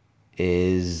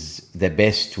is the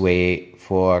best way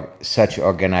for such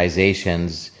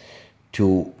organizations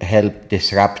to help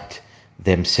disrupt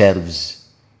themselves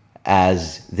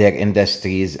as their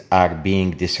industries are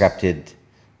being disrupted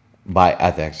by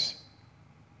others?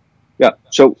 Yeah.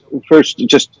 So first,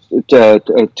 just a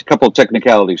couple of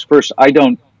technicalities. First, I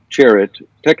don't chair it.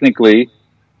 Technically,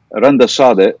 Randa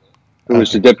Sadeh, who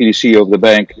is the deputy CEO of the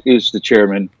bank, is the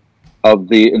chairman of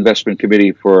the investment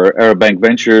committee for Arab Bank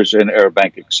Ventures and Arab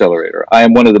Bank Accelerator. I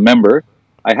am one of the members.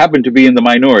 I happen to be in the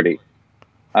minority.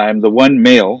 I'm the one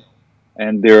male,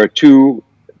 and there are two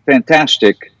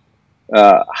fantastic,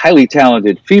 highly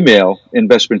talented female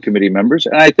investment committee members.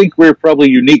 And I think we're probably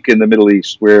unique in the Middle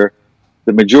East, where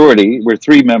the majority, we're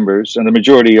three members, and the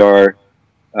majority are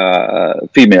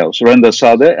females, Randa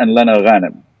Sadeh and Lena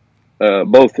Ghanem,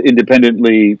 both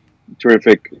independently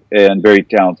terrific and very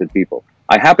talented people.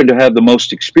 I happen to have the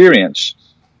most experience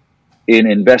in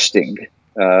investing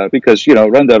because,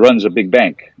 Randa runs a big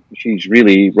bank. She's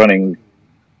really running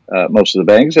most of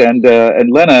the banks. And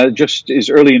Lena just is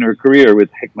early in her career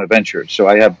with Hikma Ventures. So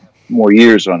I have more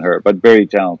years on her, but very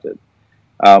talented.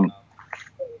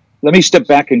 Let me step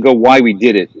back and go why we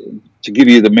did it, to give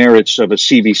you the merits of a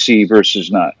CVC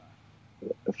versus not.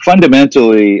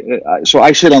 Fundamentally, so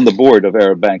I sit on the board of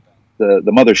Arab Bank, the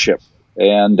mothership,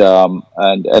 and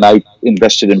I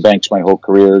invested in banks my whole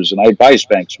careers, and I advised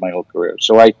banks my whole career.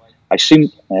 So I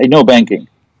know banking,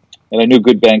 and I knew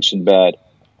good banks and bad.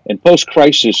 And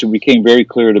post-crisis, it became very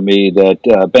clear to me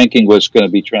that banking was going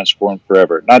to be transformed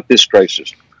forever. Not this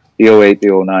crisis, the 08, the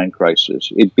 09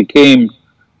 crisis.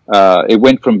 It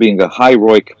went from being a high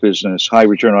ROIC business, high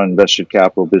return on invested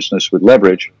capital business with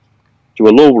leverage, to a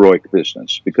low ROIC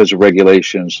business because of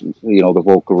regulations, the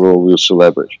Volcker rule, use of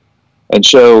leverage. And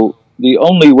so the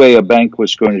only way a bank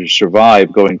was going to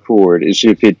survive going forward is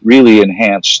if it really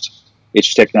enhanced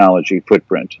its technology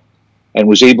footprint and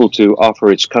was able to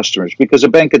offer its customers. Because a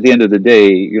bank, at the end of the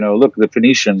day, look, the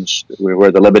Phoenicians,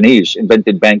 where the Lebanese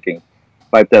invented banking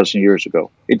 5,000 years ago.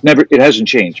 It hasn't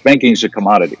changed. Banking is a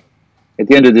commodity. At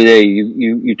the end of the day,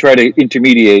 you try to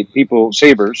intermediate people,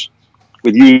 savers,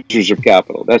 with users of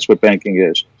capital. That's what banking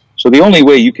is. So the only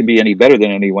way you can be any better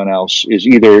than anyone else is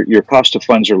either your cost of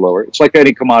funds are lower. It's like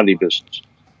any commodity business.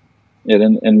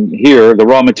 And here, the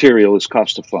raw material is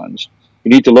cost of funds. You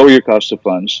need to lower your cost of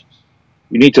funds.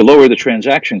 You need to lower the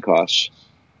transaction costs.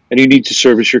 And you need to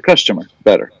service your customer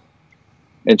better.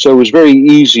 And so it was very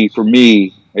easy for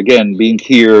me, again, being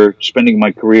here, spending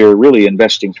my career really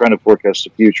investing, trying to forecast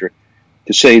the future,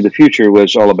 to say the future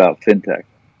was all about fintech.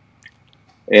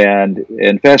 And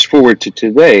fast forward to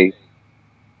today,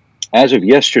 as of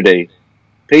yesterday,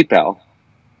 PayPal,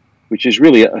 which is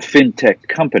really a fintech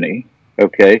company,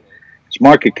 okay, its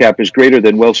market cap is greater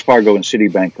than Wells Fargo and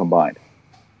Citibank combined.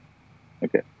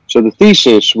 Okay, so the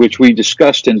thesis, which we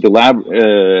discussed and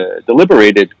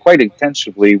deliberated quite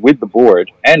intensively with the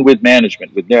board and with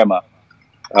management, with Nirma,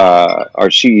 our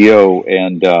CEO,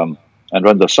 and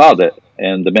Randa Sadeh,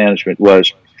 and the management,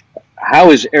 was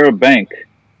how is Arab Bank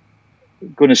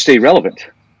going to stay relevant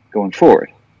going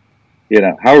forward?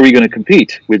 How are we going to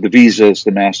compete with the Visas,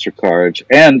 the MasterCards,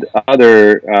 and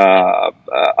other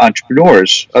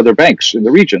entrepreneurs, other banks in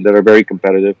the region that are very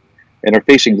competitive and are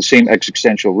facing the same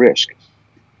existential risk?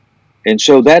 And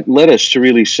so that led us to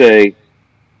really say,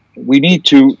 we need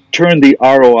to turn the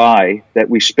ROI that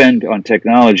we spend on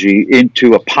technology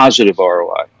into a positive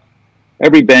ROI.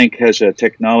 Every bank has a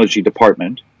technology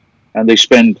department, and they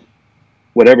spend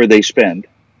whatever they spend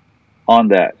on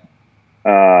that,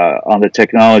 on the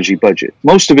technology budget.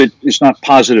 Most of it is not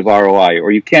positive ROI,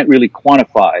 or you can't really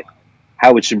quantify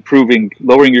how it's improving,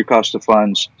 lowering your cost of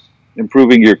funds,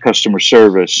 improving your customer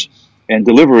service, and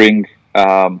delivering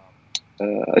a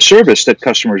service that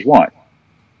customers want.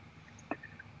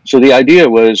 So the idea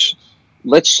was,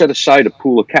 let's set aside a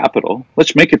pool of capital.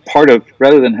 Let's make it part of,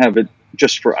 rather than have it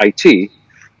just for IT,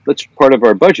 let's part of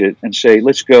our budget and say,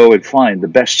 let's go and find the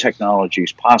best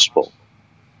technologies possible,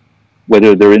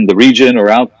 whether they're in the region or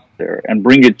out there, and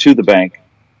bring it to the bank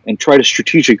and try to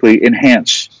strategically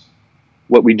enhance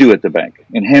what we do at the bank,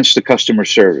 enhance the customer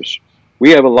service.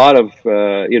 We have a lot of,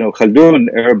 Khaldun,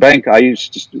 our bank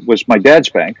was my dad's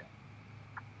bank.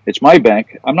 It's my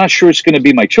bank. I'm not sure it's going to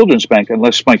be my children's bank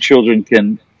unless my children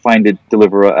can find it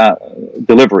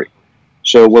delivery.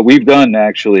 So what we've done,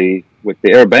 actually, what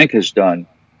the Air Bank has done,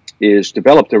 is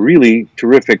developed a really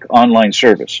terrific online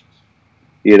service,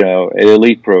 an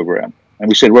elite program. And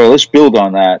we said, well, let's build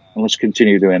on that and let's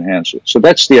continue to enhance it. So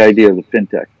that's the idea of the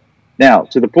fintech. Now,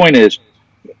 to the point is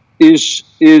a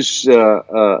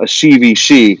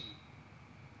CVC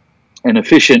an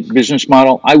efficient business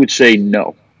model? I would say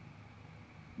no.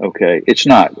 Okay, it's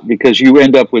not, because you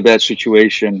end up with that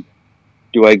situation.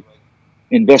 Do I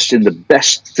invest in the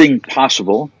best thing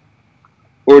possible,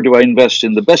 or do I invest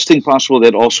in the best thing possible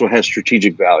that also has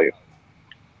strategic value?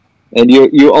 And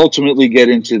you ultimately get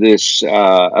into this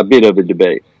a bit of a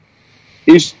debate.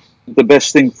 Is the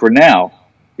best thing for now?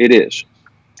 It is.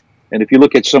 And if you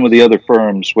look at some of the other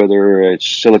firms, whether it's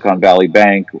Silicon Valley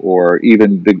Bank or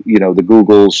even the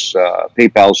Googles,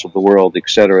 PayPal's of the world, et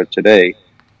cetera, today,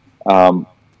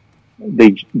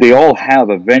 they all have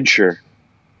a venture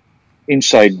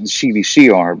inside the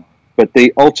CVC arm, but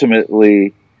they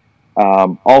ultimately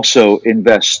also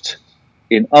invest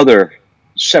in other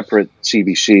separate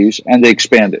CVCs, and they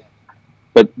expand it.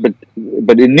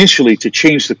 But initially, to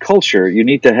change the culture, you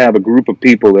need to have a group of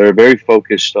people that are very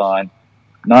focused on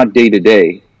not day to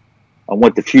day, on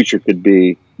what the future could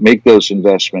be, make those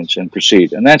investments and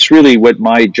proceed. And that's really what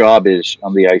my job is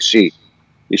on the IC,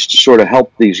 is to sort of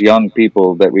help these young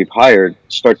people that we've hired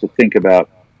start to think about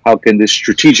how can this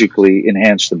strategically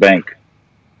enhance the bank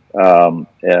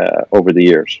over the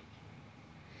years.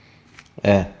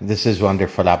 This is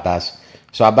wonderful, Abbas.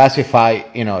 So Abbas, if I,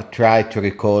 try to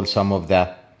recall some of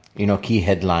the, key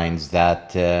headlines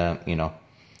that,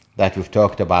 that we've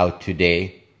talked about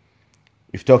today.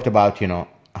 We've talked about,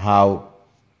 how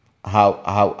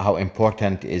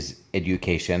important is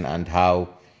education, and how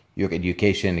your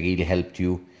education really helped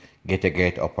you get a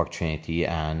great opportunity,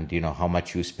 and, how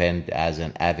much you spend as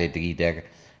an avid reader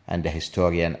and a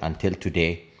historian until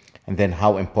today. And then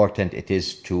how important it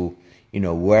is to,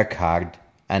 work hard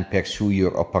and pursue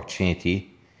your opportunity.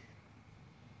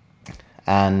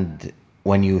 And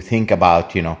when you think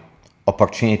about,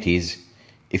 opportunities,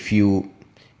 if you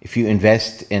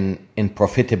invest in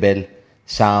profitable,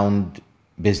 sound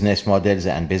business models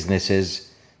and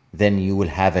businesses, then you will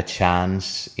have a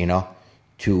chance,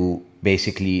 to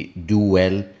basically do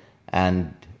well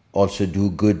and also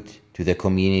do good to the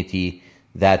community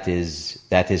that is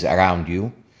around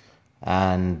you.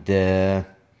 And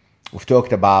we've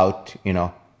talked about,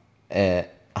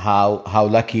 how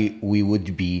lucky we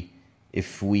would be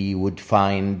if we would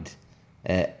find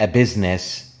a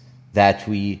business that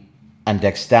we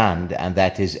understand and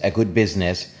that is a good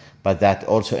business, but that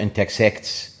also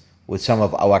intersects with some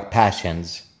of our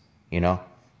passions,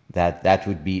 that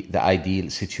would be the ideal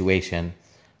situation.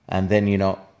 And then,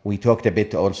 we talked a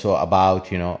bit also about,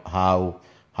 how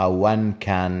one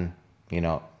can,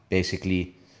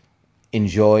 basically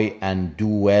enjoy and do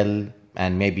well,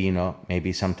 and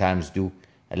maybe sometimes do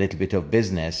a little bit of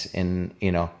business in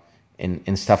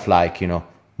stuff like,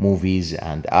 movies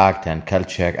and art and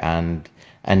culture and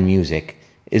music.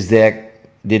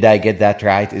 Did I get that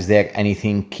right? Is there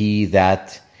anything key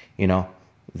that,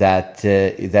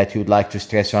 that you'd like to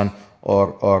stress on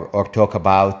or talk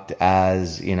about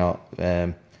as,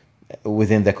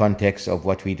 within the context of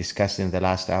what we discussed in the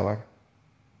last hour?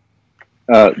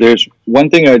 There's one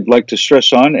thing I'd like to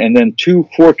stress on, and then two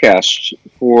forecasts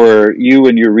for you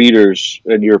and your readers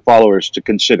and your followers to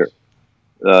consider.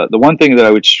 The one thing that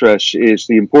I would stress is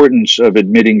the importance of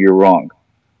admitting you're wrong.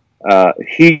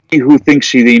 He who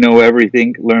thinks he knows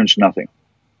everything learns nothing.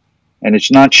 And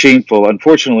it's not shameful.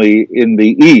 Unfortunately, in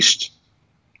the East,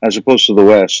 as opposed to the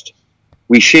West,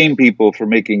 we shame people for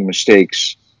making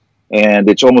mistakes, and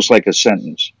it's almost like a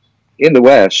sentence. In the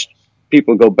West,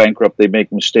 people go bankrupt, they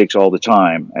make mistakes all the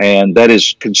time, and that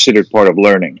is considered part of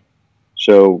learning.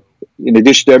 So in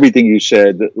addition to everything you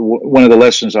said, one of the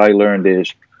lessons I learned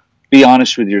is be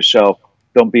honest with yourself.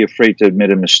 Don't be afraid to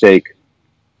admit a mistake.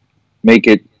 Make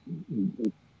it,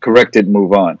 correct it,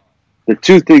 move on. The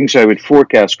two things I would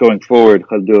forecast going forward,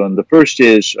 Khaldun, the first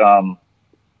is I'm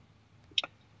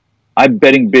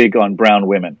betting big on brown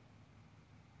women.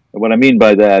 And what I mean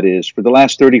by that is for the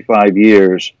last 35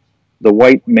 years, the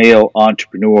white male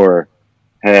entrepreneur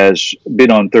has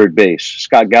been on third base.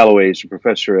 Scott Galloway is a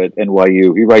professor at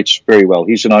NYU. He writes very well.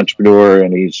 He's an entrepreneur,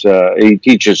 and he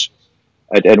teaches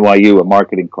at NYU a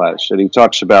marketing class, and he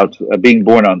talks about being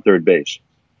born on third base.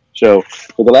 So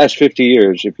for the last 50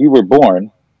 years, if you were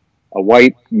born a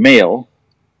white male,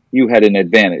 you had an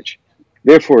advantage.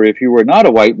 Therefore, if you were not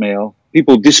a white male,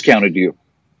 people discounted you.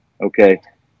 Okay.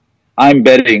 I'm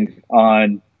betting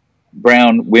on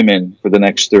brown women for the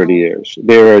next 30 years.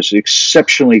 There are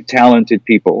exceptionally talented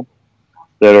people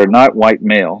that are not white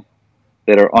male,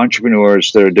 that are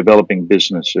entrepreneurs, that are developing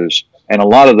businesses, and a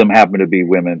lot of them happen to be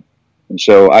women. And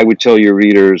so I would tell your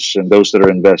readers and those that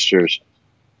are investors,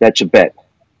 that's a bet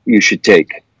you should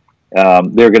take.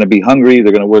 They're going to be hungry,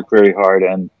 they're going to work very hard,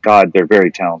 and God, they're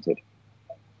very talented.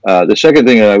 The second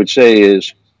thing that I would say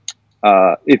is,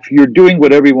 if you're doing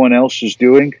what everyone else is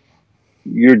doing,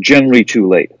 you're generally too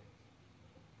late.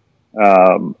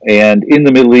 And in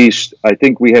the Middle East, I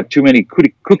think we have too many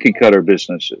cookie cutter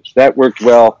businesses. That worked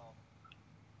well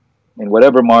in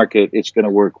whatever market, it's going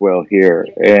to work well here.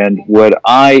 And what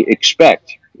I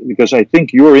expect, because I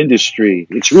think your industry,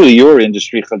 it's really your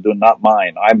industry, Khaldun, not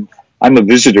mine. I'm a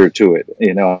visitor to it.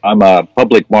 You know, I'm a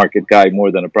public market guy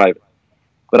more than a private.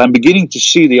 But I'm beginning to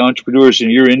see the entrepreneurs in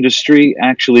your industry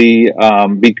actually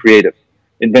be creative,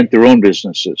 invent their own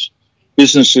businesses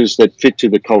that fit to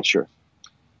the culture.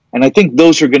 And I think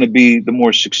those are going to be the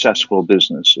more successful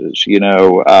businesses. You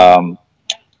know,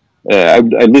 I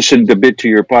listened a bit to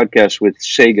your podcast with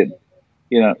Sagan.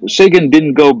 You know, Sagan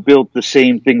didn't go build the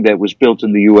same thing that was built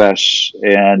in the U.S.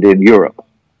 and in Europe.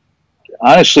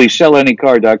 Honestly,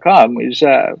 SellAnyCar.com is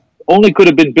only could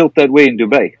have been built that way in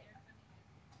Dubai.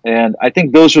 And I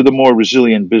think those are the more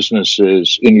resilient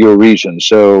businesses in your region.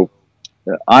 So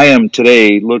I am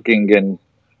today looking, and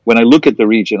when I look at the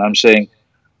region, I'm saying,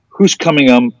 who's coming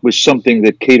up with something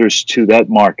that caters to that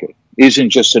market?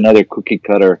 Isn't just another cookie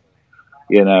cutter,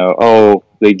 you know, oh,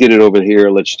 they did it over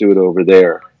here, let's do it over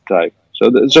there type.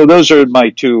 So those are my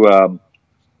two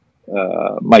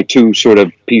sort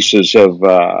of pieces of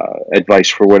advice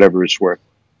for whatever it's worth.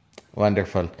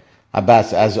 Wonderful.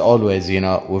 Abbas, as always, you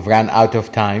know, we've run out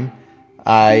of time.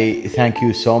 I thank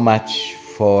you so much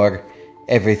for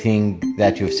everything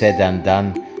that you've said and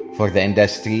done for the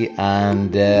industry,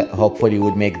 and hopefully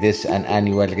we'll make this an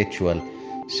annual ritual.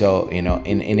 So, you know,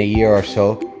 in a year or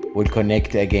so, we'll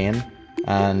connect again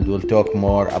and we'll talk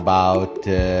more about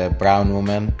brown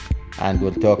women, and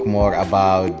we'll talk more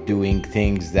about doing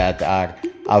things that are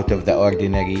out of the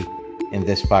ordinary in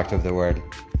this part of the world.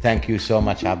 Thank you so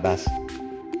much, Abbas.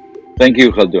 Thank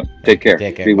you, Khaldun. Take care.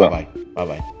 Take care. Be well. Bye-bye.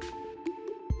 Bye-bye.